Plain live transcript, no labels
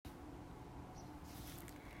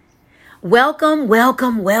Welcome,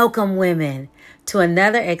 welcome, welcome, women, to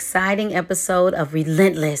another exciting episode of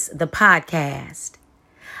Relentless, the podcast.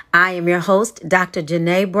 I am your host, Dr.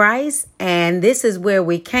 Janae Bryce, and this is where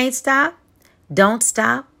we can't stop, don't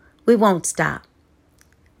stop, we won't stop.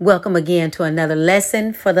 Welcome again to another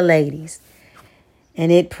lesson for the ladies,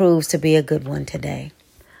 and it proves to be a good one today.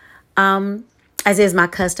 As is my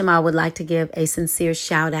custom, I would like to give a sincere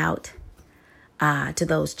shout out to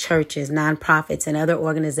those churches, nonprofits, and other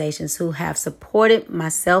organizations who have supported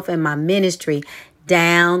myself and my ministry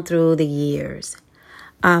down through the years.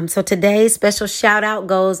 So today's special shout out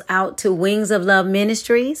goes out to Wings of Love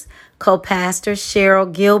Ministries, co-pastor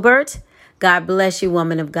Cheryl Gilbert. God bless you,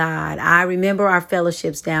 woman of God. I remember our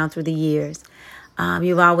fellowships down through the years.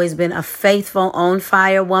 You've always been a faithful, on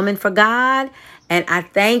fire woman for God, and I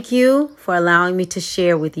thank you for allowing me to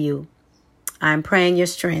share with you. I'm praying your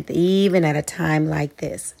strength even at a time like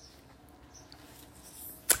this.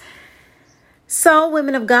 So,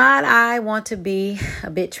 women of God, I want to be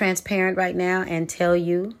a bit transparent right now and tell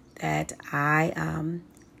you that I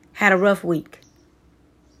had a rough week.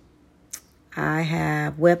 I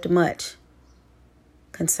have wept much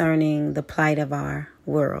concerning the plight of our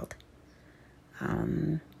world.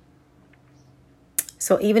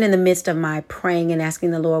 So even in the midst of my praying and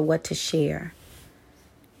asking the Lord what to share,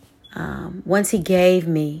 once he gave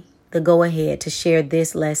me the go-ahead to share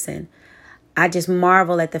this lesson, I just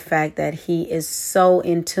marvel at the fact that he is so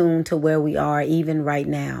in tune to where we are even right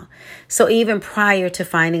now. So even prior to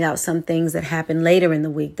finding out some things that happened later in the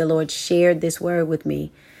week, the Lord shared this word with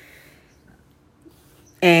me.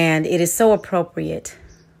 And it is so appropriate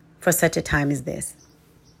for such a time as this.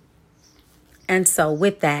 And so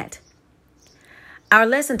with that, our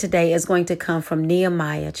lesson today is going to come from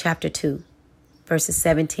Nehemiah chapter 2. Verses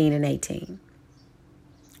 17 and 18.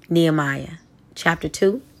 Nehemiah chapter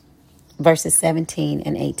 2, verses 17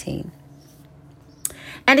 and 18.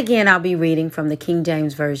 And again, I'll be reading from the King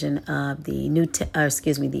James Version of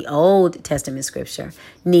the Old Testament scripture.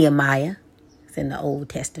 Nehemiah. It's in the Old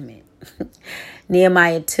Testament.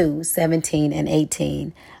 Nehemiah 2, 17 and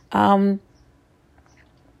 18. And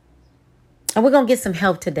we're going to get some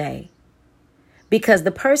help today, because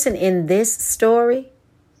the person in this story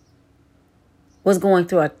was going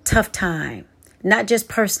through a tough time, not just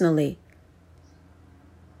personally,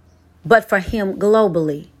 but for him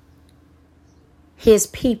globally. His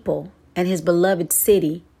people and his beloved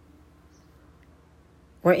city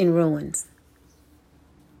were in ruins.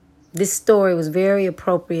 This story was very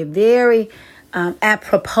appropriate, very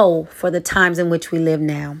apropos for the times in which we live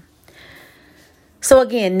now. So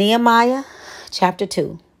again, Nehemiah chapter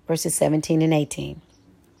 2, verses 17 and 18.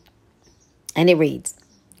 And it reads,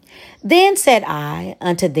 "Then said I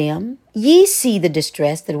unto them, Ye see the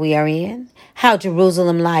distress that we are in, how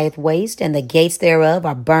Jerusalem lieth waste, and the gates thereof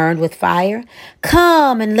are burned with fire.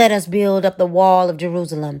 Come and let us build up the wall of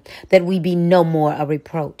Jerusalem, that we be no more a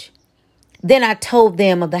reproach. Then I told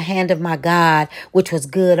them of the hand of my God, which was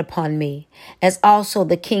good upon me, as also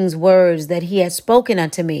the king's words that he had spoken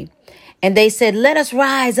unto me. And they said, Let us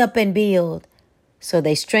rise up and build. So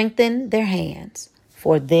they strengthened their hands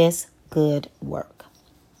for this good work."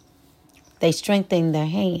 They strengthened their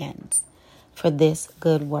hands for this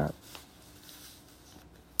good work.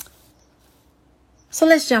 So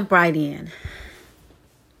let's jump right in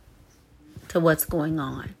to what's going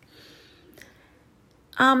on.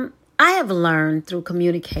 I have learned through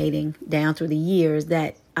communicating down through the years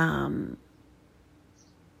that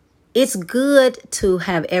it's good to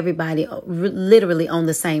have everybody literally on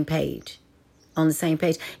the same page.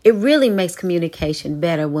 It really makes communication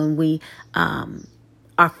better when we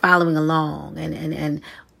are following along and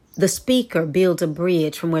the speaker builds a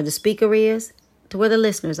bridge from where the speaker is to where the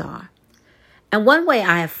listeners are. And one way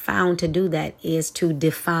I have found to do that is to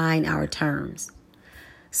define our terms.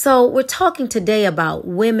 So we're talking today about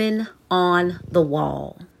women on the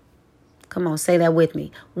wall. Come on, say that with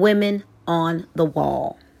me. Women on the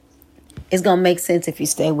wall. It's going to make sense if you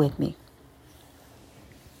stay with me.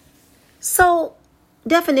 So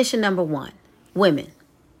definition number 1, women.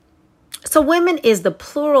 So women is the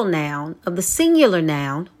plural noun of the singular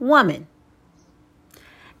noun, woman.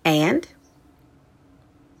 And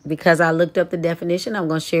because I looked up the definition, I'm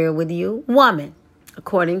going to share it with you. Woman,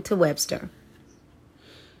 according to Webster,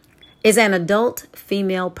 is an adult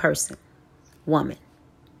female person, woman.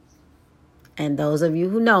 And those of you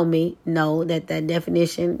who know me know that that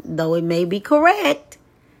definition, though it may be correct,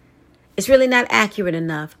 it's really not accurate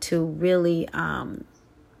enough to really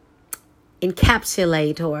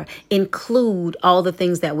encapsulate or include all the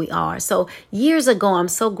things that we are. So years ago, I'm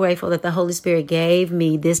so grateful that the Holy Spirit gave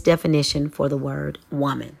me this definition for the word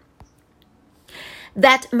woman.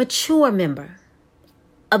 That mature member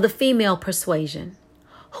of the female persuasion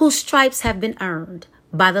whose stripes have been earned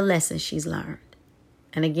by the lessons she's learned.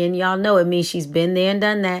 And again, y'all know it means she's been there and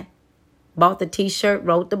done that. Bought the t-shirt,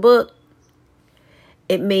 wrote the book.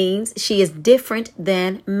 It means she is different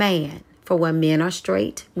than man. For where men are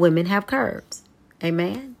straight, women have curves.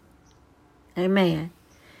 Amen. Amen.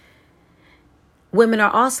 Women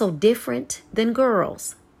are also different than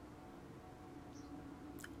girls.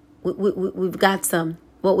 We've got some,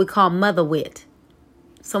 what we call mother wit,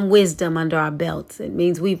 some wisdom under our belts. It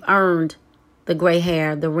means we've earned the gray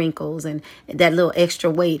hair, the wrinkles, and that little extra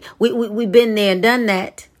weight. We've been there and done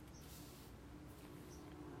that.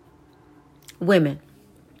 Women.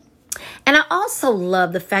 And I also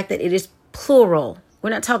love the fact that it is plural.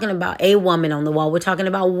 We're not talking about a woman on the wall. We're talking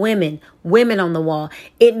about women on the wall.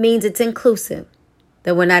 It means it's inclusive,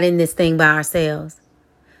 that we're not in this thing by ourselves.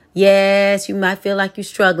 Yes, you might feel like you're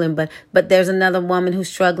struggling, but there's another woman who's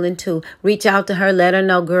struggling too. Reach out to her. Let her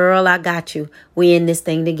know, girl, I got you. We in this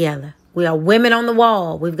thing together. We are women on the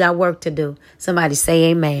wall. We've got work to do. Somebody say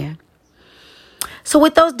amen. So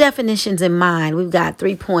with those definitions in mind, we've got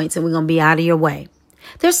 3 points and we're going to be out of your way.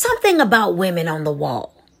 There's something about women on the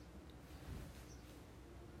wall.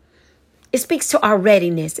 It speaks to our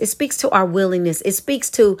readiness. It speaks to our willingness. It speaks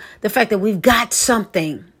to the fact that we've got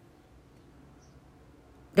something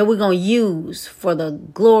that we're going to use for the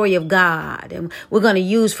glory of God, and we're going to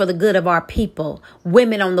use for the good of our people.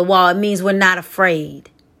 Women on the wall, it means we're not afraid.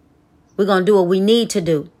 We're going to do what we need to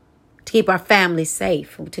do to keep our families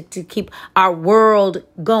safe, to keep our world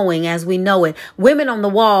going as we know it. Women on the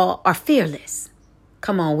wall are fearless.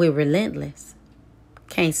 Come on, we're relentless.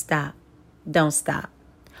 Can't stop. Don't stop.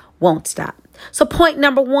 Won't stop. So point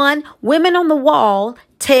number 1, women on the wall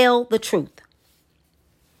tell the truth.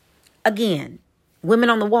 Again,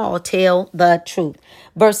 women on the wall tell the truth.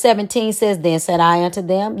 Verse 17 says, Then said I unto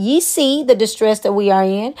them, Ye see the distress that we are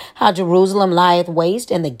in, how Jerusalem lieth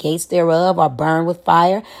waste, and the gates thereof are burned with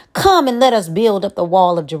fire. Come and let us build up the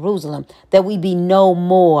wall of Jerusalem, that we be no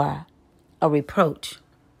more a reproach.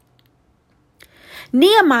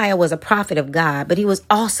 Nehemiah was a prophet of God, but he was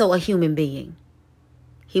also a human being.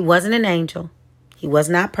 He wasn't an angel. He was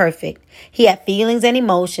not perfect. He had feelings and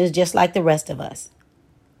emotions just like the rest of us.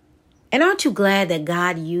 And aren't you glad that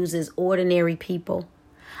God uses ordinary people?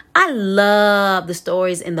 I love the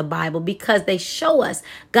stories in the Bible because they show us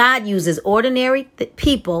God uses ordinary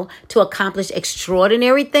people to accomplish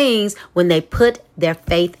extraordinary things when they put their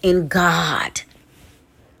faith in God.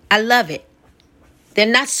 I love it. They're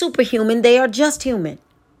not superhuman. They are just human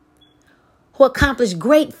who accomplish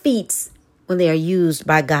great feats when they are used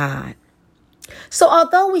by God. So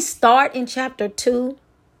although we start in chapter 2,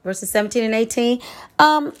 verses 17 and 18,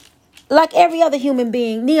 like every other human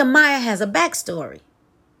being, Nehemiah has a backstory.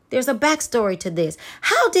 There's a backstory to this.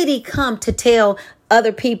 How did he come to tell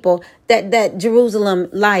other people that Jerusalem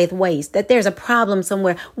lieth waste, that there's a problem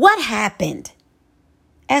somewhere? What happened?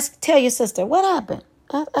 Tell your sister, what happened?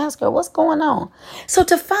 Ask her, what's going on? So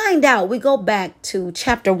to find out, we go back to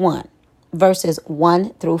chapter 1, verses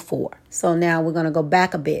 1 through 4. So now we're going to go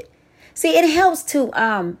back a bit. See, it helps to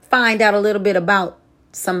find out a little bit about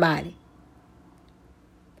somebody.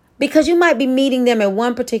 Because you might be meeting them at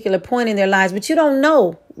one particular point in their lives, but you don't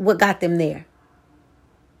know what got them there.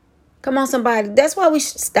 Come on, somebody. That's why we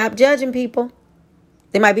should stop judging people.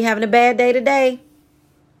 They might be having a bad day today.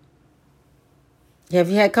 If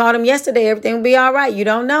you had called them yesterday, everything would be all right. You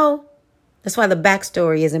don't know. That's why the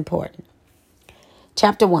backstory is important.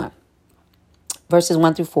 Chapter 1, verses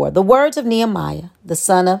 1 through 4. The words of Nehemiah, the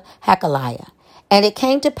son of Hakaliah. And it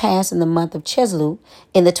came to pass in the month of Chisleu,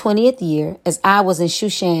 in the 20th year, as I was in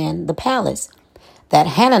Shushan, the palace, that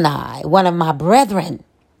Hanani, one of my brethren,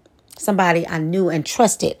 somebody I knew and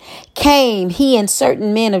trusted, came, he and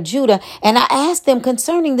certain men of Judah, and I asked them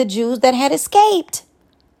concerning the Jews that had escaped,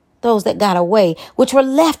 those that got away, which were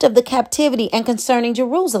left of the captivity, and concerning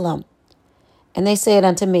Jerusalem. And they said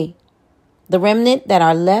unto me, the remnant that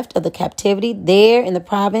are left of the captivity there in the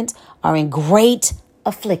province are in great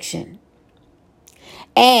affliction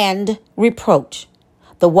and reproach.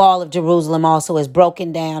 The wall of Jerusalem also is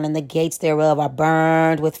broken down, and the gates thereof are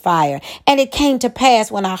burned with fire. And it came to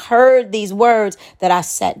pass when I heard these words that I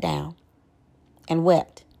sat down and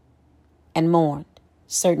wept and mourned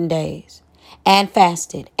certain days and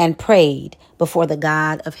fasted and prayed before the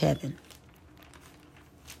God of heaven.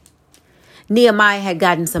 Nehemiah had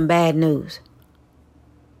gotten some bad news.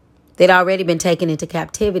 They'd already been taken into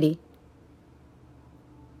captivity.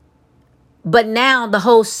 But now the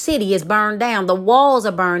whole city is burned down. The walls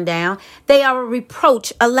are burned down. They are a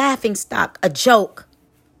reproach, a laughingstock, a joke.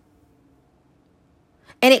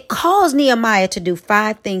 And it caused Nehemiah to do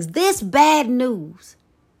 5 things. This bad news,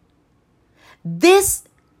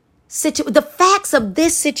 the facts of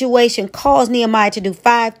this situation caused Nehemiah to do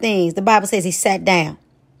 5 things. The Bible says he sat down,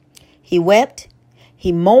 he wept,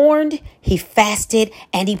 he mourned, he fasted,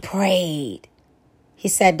 and he prayed. He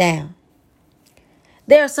sat down.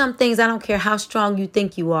 There are some things, I don't care how strong you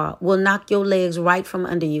think you are, will knock your legs right from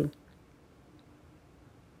under you.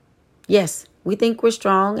 Yes, we think we're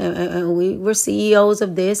strong and we're CEOs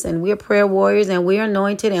of this and we're prayer warriors and we're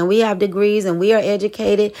anointed and we have degrees and we are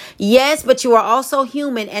educated. Yes, but you are also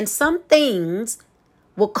human, and some things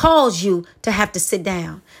will cause you to have to sit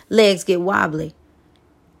down. Legs get wobbly.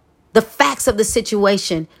 The facts of the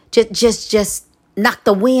situation just knock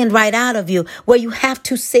the wind right out of you where you have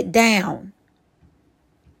to sit down.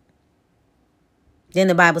 Then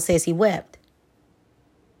the Bible says he wept.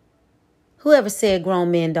 Whoever said grown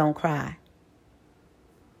men don't cry?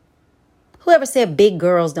 Whoever said big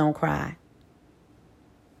girls don't cry?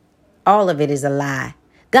 All of it is a lie.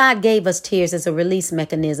 God gave us tears as a release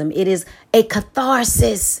mechanism. It is a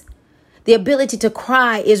catharsis. The ability to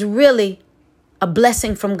cry is really a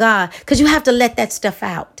blessing from God because you have to let that stuff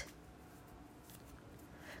out.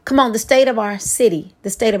 Come on, the state of our city, the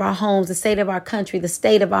state of our homes, the state of our country, the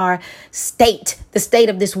state of our state, the state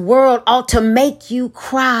of this world ought to make you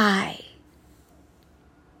cry.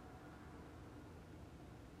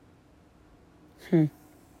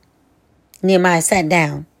 Nehemiah sat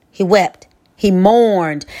down. He wept. He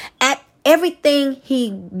mourned at everything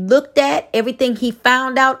he looked at, everything he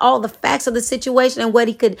found out, all the facts of the situation and what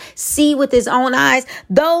he could see with his own eyes.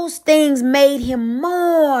 Those things made him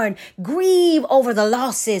mourn, grieve over the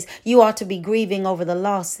losses. You ought to be grieving over the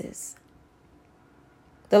losses.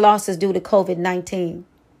 The losses due to COVID-19.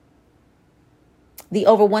 The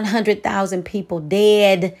over 100,000 people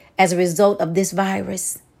dead as a result of this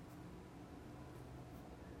virus.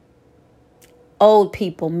 Old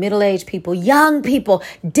people, middle-aged people, young people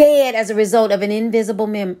dead as a result of an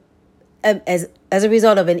invisible as a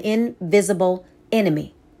result of an invisible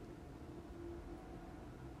enemy.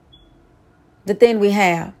 But then we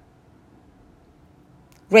have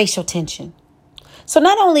racial tension. So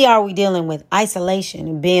not only are we dealing with isolation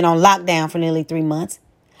and being on lockdown for nearly 3 months,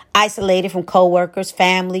 isolated from coworkers,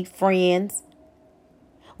 family, friends.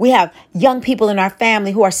 We have young people in our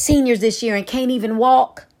family who are seniors this year and can't even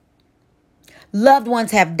walk. Loved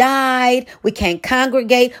ones have died. We can't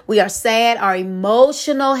congregate. We are sad. Our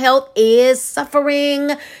emotional health is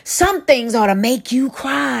suffering. Some things ought to make you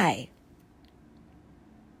cry.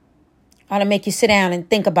 Ought to make you sit down and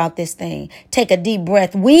think about this thing. Take a deep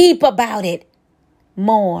breath. Weep about it.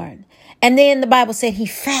 Mourn. And then the Bible said he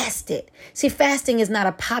fasted. See, fasting is not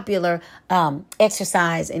a popular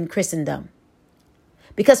exercise in Christendom.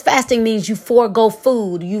 Because fasting means you forego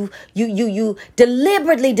food. You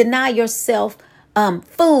deliberately deny yourself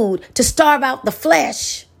food to starve out the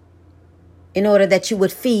flesh in order that you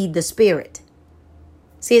would feed the spirit.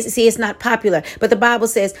 See, it's not popular. But the Bible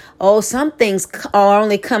says, some things are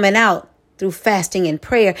only coming out through fasting and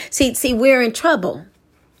prayer. See, we're in trouble.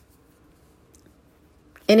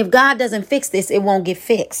 And if God doesn't fix this, it won't get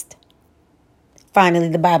fixed. Finally,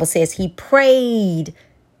 the Bible says he prayed.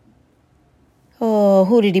 Oh,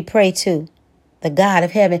 who did he pray to? The God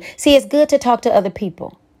of heaven. See, it's good to talk to other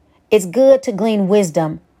people. It's good to glean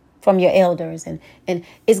wisdom from your elders. And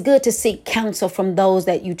it's good to seek counsel from those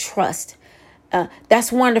that you trust.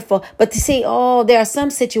 That's wonderful. But there are some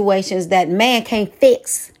situations that man can't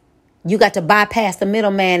fix. You got to bypass the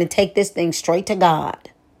middleman and take this thing straight to God.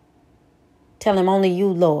 Tell him only you,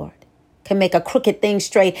 Lord, can make a crooked thing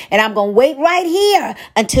straight. And I'm going to wait right here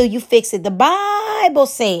until you fix it. The Bible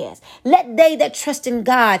says, let they that trust in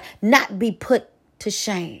God not be put to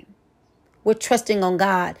shame. We're trusting on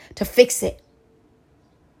God to fix it.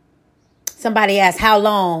 Somebody asked, how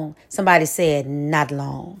long? Somebody said, not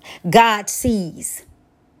long. God sees.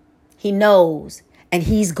 He knows. And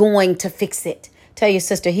he's going to fix it. Tell your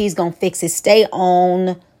sister he's going to fix it. Stay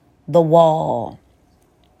on the wall.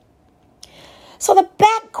 So the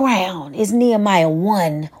background is Nehemiah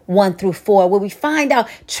 1:1-4, where we find out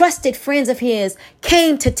trusted friends of his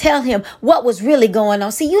came to tell him what was really going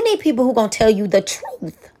on. See, you need people who are going to tell you the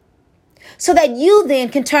truth so that you then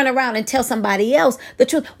can turn around and tell somebody else the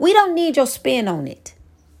truth. We don't need your spin on it.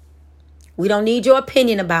 We don't need your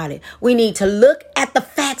opinion about it. We need to look at the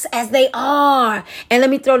facts as they are. And let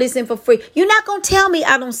me throw this in for free. You're not going to tell me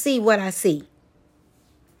I don't see what I see.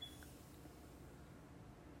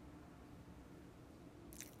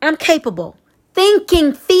 I'm capable.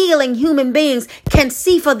 Thinking, feeling human beings can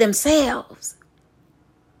see for themselves.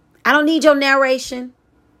 I don't need your narration.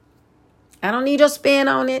 I don't need your spin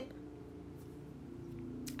on it.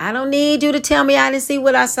 I don't need you to tell me I didn't see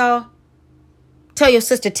what I saw. Tell your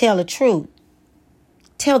sister, tell the truth.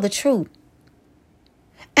 Tell the truth.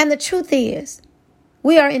 And the truth is,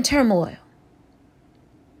 we are in turmoil.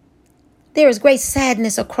 There is great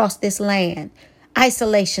sadness across this land.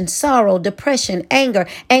 Isolation, sorrow, depression, anger,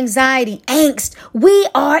 anxiety, angst. We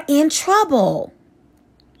are in trouble.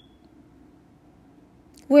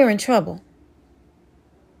 We're in trouble.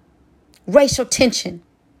 Racial tension,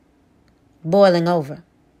 boiling over.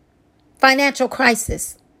 Financial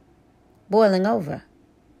crisis, boiling over.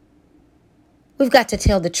 We've got to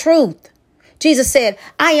tell the truth. Jesus said,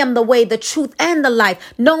 I am the way, the truth, and the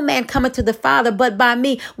life. No man cometh to the Father but by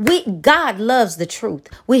me. God loves the truth.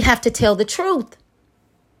 We have to tell the truth.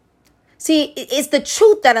 See, it's the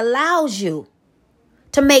truth that allows you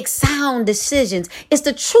to make sound decisions. It's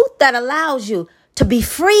the truth that allows you to be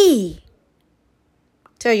free.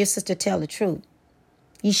 Tell your sister, tell the truth.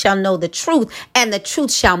 You shall know the truth, and the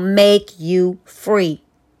truth shall make you free.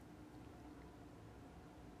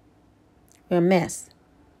 We're a mess.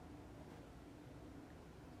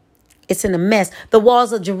 It's in a mess. The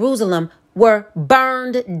walls of Jerusalem were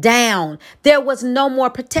burned down. There was no more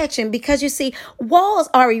protection because, you see, walls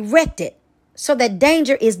are erected so that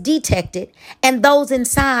danger is detected and those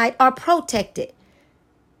inside are protected.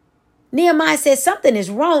 Nehemiah says something is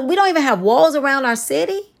wrong. We don't even have walls around our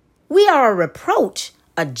city. We are a reproach,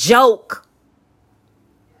 a joke.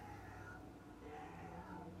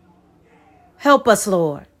 Help us,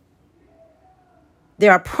 Lord.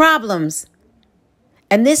 There are problems,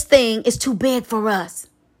 and this thing is too big for us.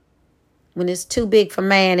 When it's too big for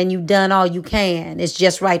man and you've done all you can, it's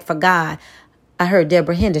just right for God. I heard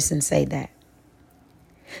Deborah Henderson say that.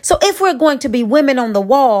 So if we're going to be women on the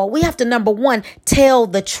wall, we have to, number one, tell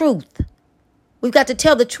the truth. We've got to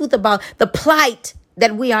tell the truth about the plight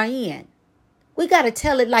that we are in. We got to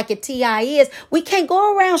tell it like it TI is. We can't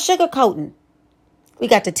go around sugarcoating. We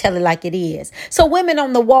got to tell it like it is. So women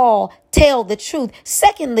on the wall tell the truth.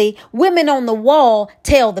 Secondly, women on the wall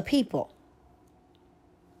tell the people.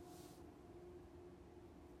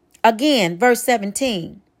 Again, verse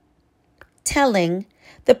 17, telling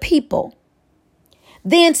the people.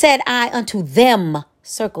 Then said I unto them,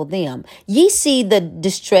 circle them, ye see the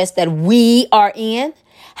distress that we are in,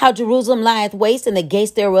 how Jerusalem lieth waste and the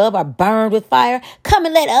gates thereof are burned with fire. Come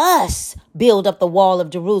and let us build up the wall of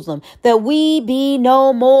Jerusalem, that we be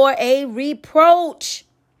no more a reproach.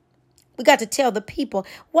 We got to tell the people.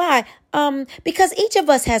 Why? Because each of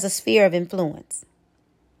us has a sphere of influence,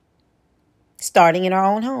 starting in our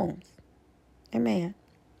own homes. Amen.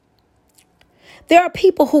 There are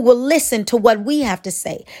people who will listen to what we have to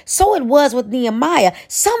say. So it was with Nehemiah.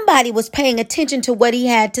 Somebody was paying attention to what he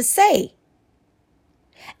had to say.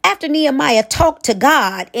 After Nehemiah talked to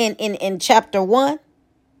God in chapter 1,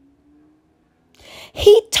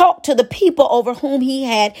 he talked to the people over whom he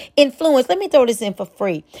had influence. Let me throw this in for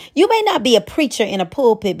free. You may not be a preacher in a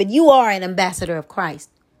pulpit, but you are an ambassador of Christ.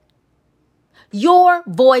 Your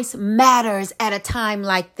voice matters at a time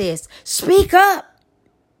like this. Speak up.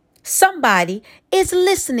 Somebody is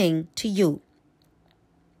listening to you.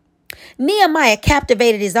 Nehemiah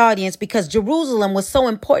captivated his audience because Jerusalem was so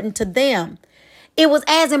important to them. It was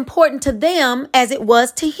as important to them as it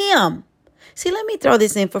was to him. See, let me throw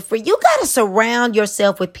this in for free. You got to surround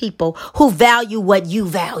yourself with people who value what you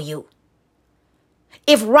value.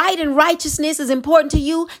 If right and righteousness is important to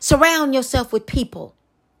you, surround yourself with people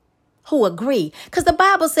who agree. Because the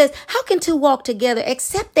Bible says, how can two walk together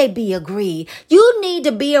except they be agreed? You need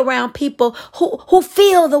to be around people who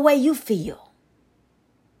feel the way you feel,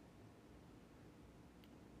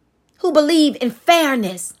 who believe in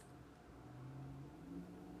fairness,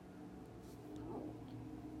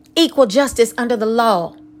 equal justice under the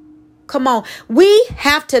law. Come on. We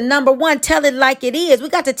have to, number one, tell it like it is. We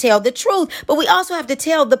got to tell the truth, but we also have to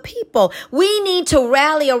tell the people. We need to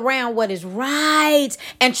rally around what is right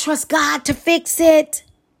and trust God to fix it.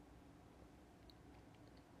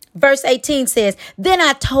 Verse 18 says, then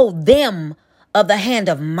I told them of the hand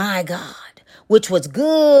of my God, which was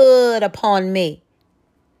good upon me,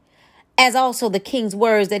 as also the king's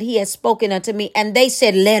words that he has spoken unto me. And they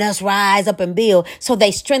said, let us rise up and build. So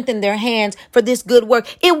they strengthened their hands for this good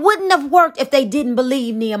work. It wouldn't have worked if they didn't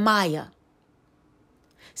believe Nehemiah.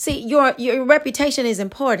 See, your reputation is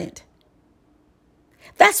important.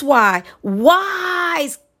 That's why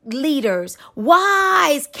wise leaders,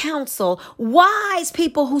 wise counsel, wise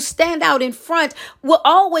people who stand out in front will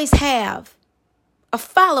always have a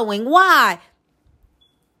following. Why?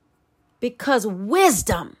 Because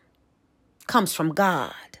wisdom comes from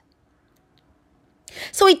God.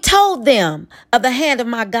 So he told them of the hand of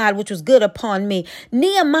my God, which was good upon me.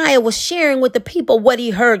 Nehemiah was sharing with the people what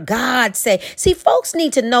he heard God say. See, folks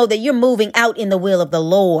need to know that you're moving out in the will of the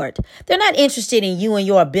Lord. They're not interested in you and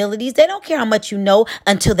your abilities. They don't care how much you know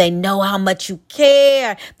until they know how much you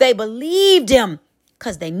care. They believed him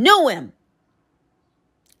because they knew him.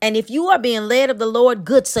 And if you are being led of the Lord,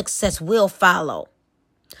 good success will follow.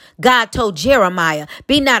 God told Jeremiah,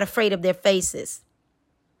 be not afraid of their faces.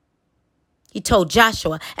 He told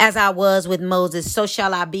Joshua, as I was with Moses, so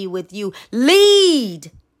shall I be with you.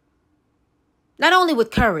 Lead, not only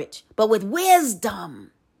with courage, but with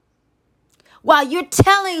wisdom. While you're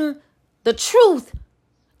telling the truth,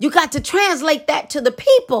 you got to translate that to the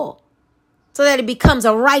people so that it becomes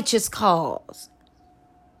a righteous cause.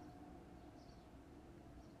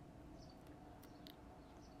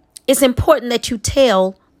 It's important that you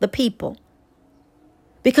tell the people.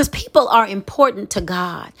 Because people are important to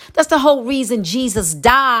God. That's the whole reason Jesus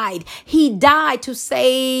died. He died to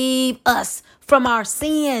save us from our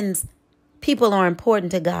sins. People are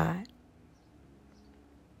important to God.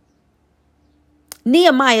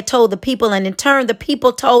 Nehemiah told the people, and in turn, the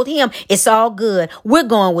people told him, it's all good. We're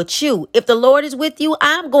going with you. If the Lord is with you,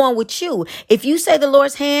 I'm going with you. If you say the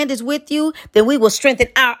Lord's hand is with you, then we will strengthen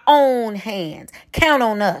our own hands. Count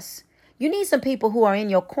on us. You need some people who are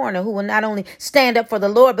in your corner who will not only stand up for the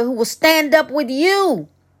Lord, but who will stand up with you.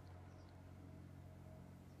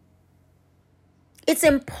 It's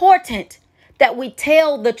important that we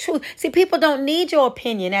tell the truth. See, people don't need your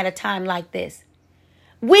opinion at a time like this.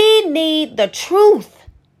 We need the truth.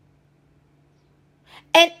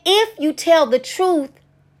 And if you tell the truth,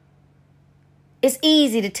 it's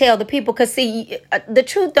easy to tell the people because, see, the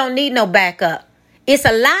truth don't need no backup. It's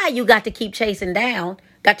a lie you got to keep chasing down.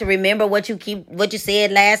 Got to remember what you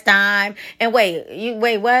said last time. And wait,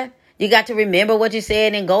 what? You got to remember what you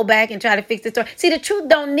said and go back and try to fix the story. See, the truth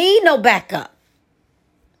don't need no backup.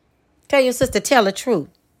 Tell your sister, tell the truth.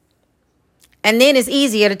 And then it's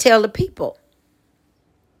easier to tell the people.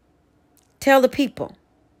 Tell the people.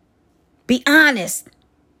 Be honest.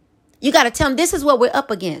 You got to tell them this is what we're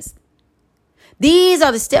up against. These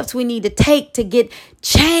are the steps we need to take to get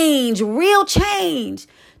change, real change,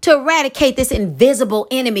 to eradicate this invisible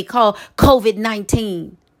enemy called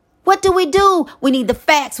COVID-19. What do? We need the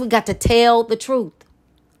facts. We got to tell the truth.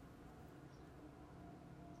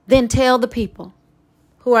 Then tell the people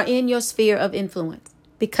who are in your sphere of influence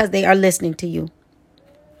because they are listening to you.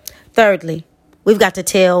 Thirdly, we've got to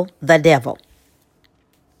tell the devil.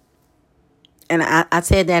 And I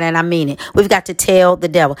said that and I mean it. We've got to tell the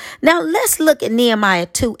devil. Now let's look at Nehemiah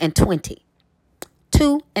 2:20.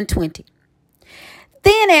 2:20.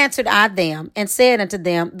 Then answered I them and said unto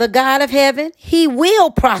them, the God of heaven, he will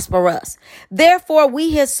prosper us. Therefore we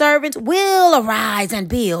his servants will arise and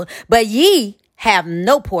build. But ye have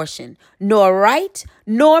no portion, nor right,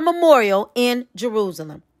 nor memorial in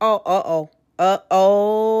Jerusalem. Come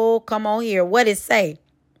on here. What it say?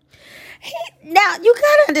 Now you got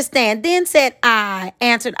to understand. Then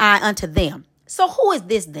answered I unto them. So who is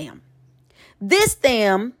this them? This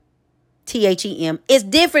them, THEM, is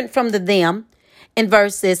different from the them in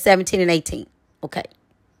verses 17 and 18. Okay.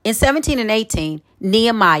 In 17 and 18,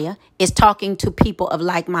 Nehemiah is talking to people of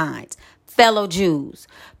like minds, fellow Jews,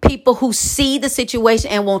 people who see the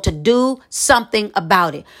situation and want to do something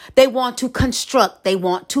about it. They want to construct. They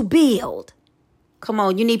want to build. Come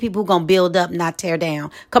on. You need people who are going to build up, not tear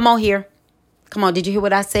down. Come on here. Come on. Did you hear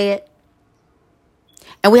what I said?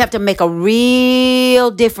 And we have to make a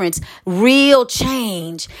real difference, real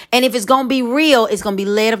change. And if it's going to be real, it's going to be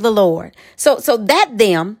led of the Lord. So that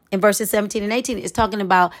them in verses 17 and 18 is talking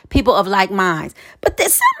about people of like minds. But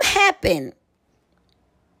there's something happened.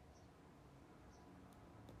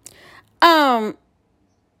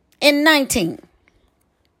 In 19.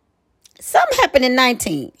 Something happened in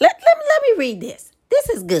 19. Let me read this. This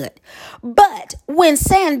is good. But when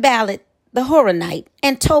Sanballat the Horonite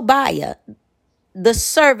and Tobiah the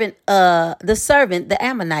servant, the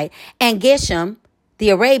Ammonite, and Geshem, the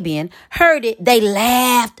Arabian, heard it, they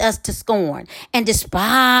laughed us to scorn and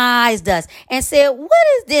despised us and said, what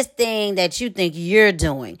is this thing that you think you're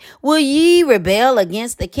doing? Will ye rebel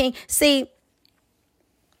against the king? See,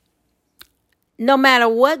 no matter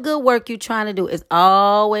what good work you're trying to do, it's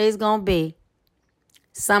always going to be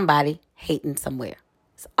somebody hating somewhere.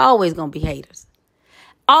 It's always going to be haters.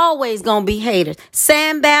 Always going to be haters.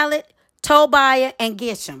 Sanballat, Tobiah, and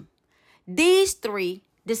Geshem. These three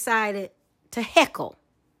decided to heckle.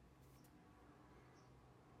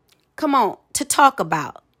 Come on, to talk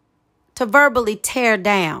about, to verbally tear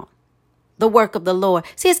down the work of the Lord.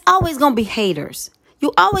 See, it's always going to be haters.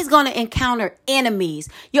 You're always going to encounter enemies.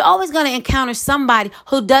 You're always going to encounter somebody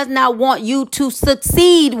who does not want you to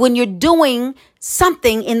succeed when you're doing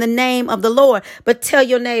something in the name of the Lord. But tell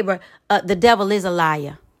your neighbor, the devil is a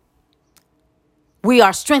liar. We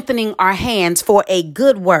are strengthening our hands for a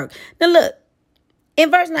good work. Now look,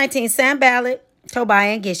 in verse 19, Sanballat,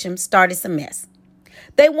 Tobiah, and Geshem started some mess.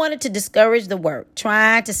 They wanted to discourage the work,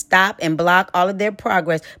 trying to stop and block all of their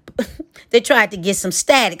progress. They tried to get some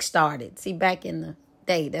static started. See, back in the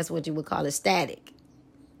day, that's what you would call it, static.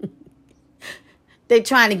 They're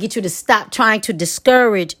trying to get you to stop trying to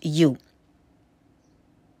discourage you,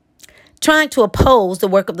 trying to oppose the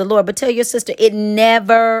work of the Lord. But tell your sister, it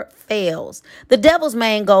never fails. The devil's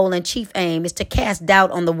main goal and chief aim is to cast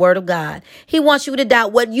doubt on the word of God. He wants you to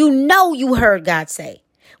doubt what you know you heard God say,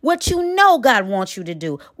 what you know God wants you to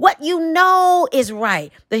do, what you know is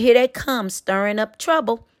right. But here they come, stirring up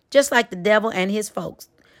trouble, just like the devil and his folks.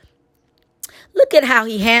 Look at how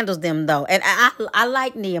he handles them, though. And I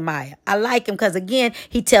like Nehemiah. I like him because, again,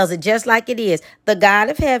 he tells it just like it is. The God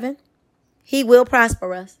of heaven, he will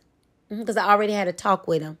prosper us. Because I already had a talk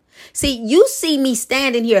with him. See, you see me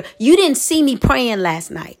standing here. You didn't see me praying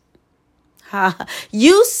last night.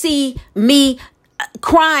 You see me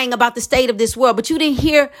crying about the state of this world, but you didn't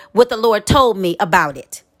hear what the Lord told me about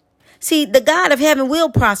it. See, the God of heaven will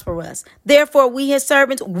prosper us. Therefore, we, his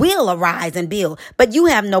servants, will arise and build. But you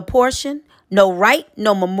have no portion, no right,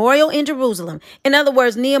 no memorial in Jerusalem. In other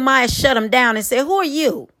words, Nehemiah shut him down and said, who are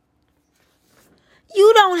you?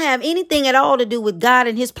 You don't have anything at all to do with God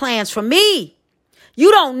and his plans for me. You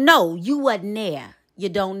don't know. You wasn't there. You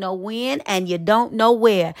don't know when and you don't know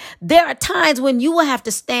where. There are times when you will have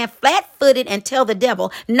to stand flat-footed and tell the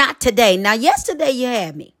devil, not today. Now, yesterday you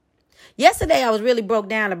had me. Yesterday I was really broke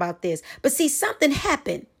down about this. But see, something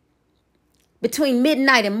happened between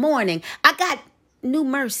midnight and morning. I got new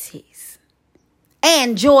mercies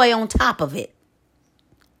and joy on top of it.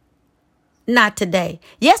 Not today.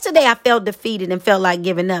 Yesterday, I felt defeated and felt like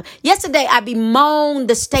giving up. Yesterday, I bemoaned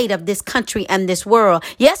the state of this country and this world.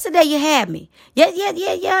 Yesterday, you had me.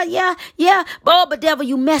 Yeah. Oh, but devil,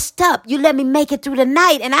 you messed up. You let me make it through the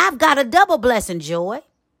night. And I've got a double blessing, joy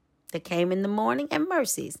that came in the morning and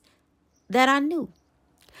mercies that I knew.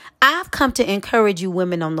 I've come to encourage you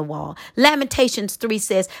women on the wall. Lamentations 3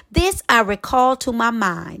 says, this I recall to my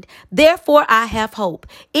mind. Therefore, I have hope.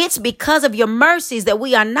 It's because of your mercies that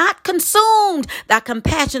we are not consumed. Thy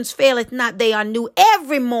compassions faileth not. They are new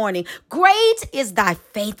every morning. Great is thy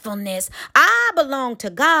faithfulness. I belong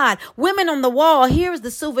to God. Women on the wall, here's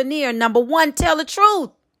the souvenir. Number 1, tell the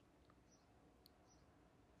truth.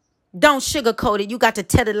 Don't sugarcoat it. You got to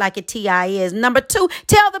tell it like a TI is. Number 2,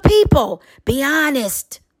 tell the people. Be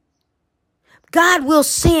honest. God will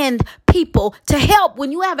send people to help.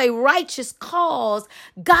 When you have a righteous cause,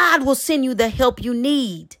 God will send you the help you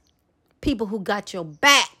need. People who got your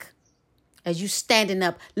back as you standing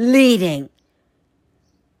up, leading.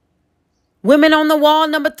 Women on the wall,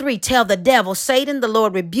 number 3, tell the devil, Satan, the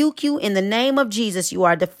Lord rebuke you in the name of Jesus. You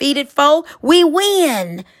are a defeated foe. We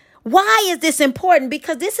win. Why is this important?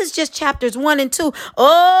 Because this is just chapters 1 and 2.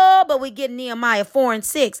 Oh, but we get Nehemiah 4 and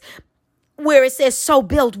 6. Where it says, so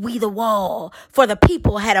built we the wall, for the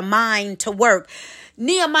people had a mind to work.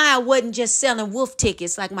 Nehemiah wasn't just selling wolf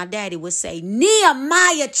tickets like my daddy would say.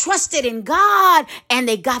 Nehemiah trusted in God and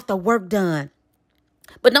they got the work done.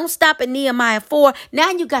 But don't stop at Nehemiah 4. Now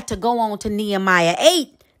you got to go on to Nehemiah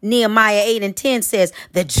 8. Nehemiah 8 and 10 says,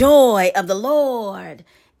 the joy of the Lord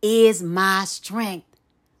is my strength.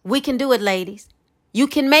 We can do it, ladies. You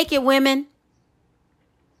can make it, women,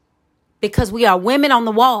 because we are women on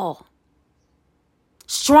the wall.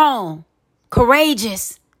 Strong,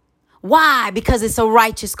 courageous. Why? Because it's a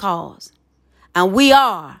righteous cause. And we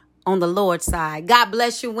are on the Lord's side. God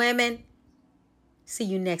bless you, women. See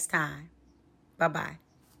you next time. Bye-bye.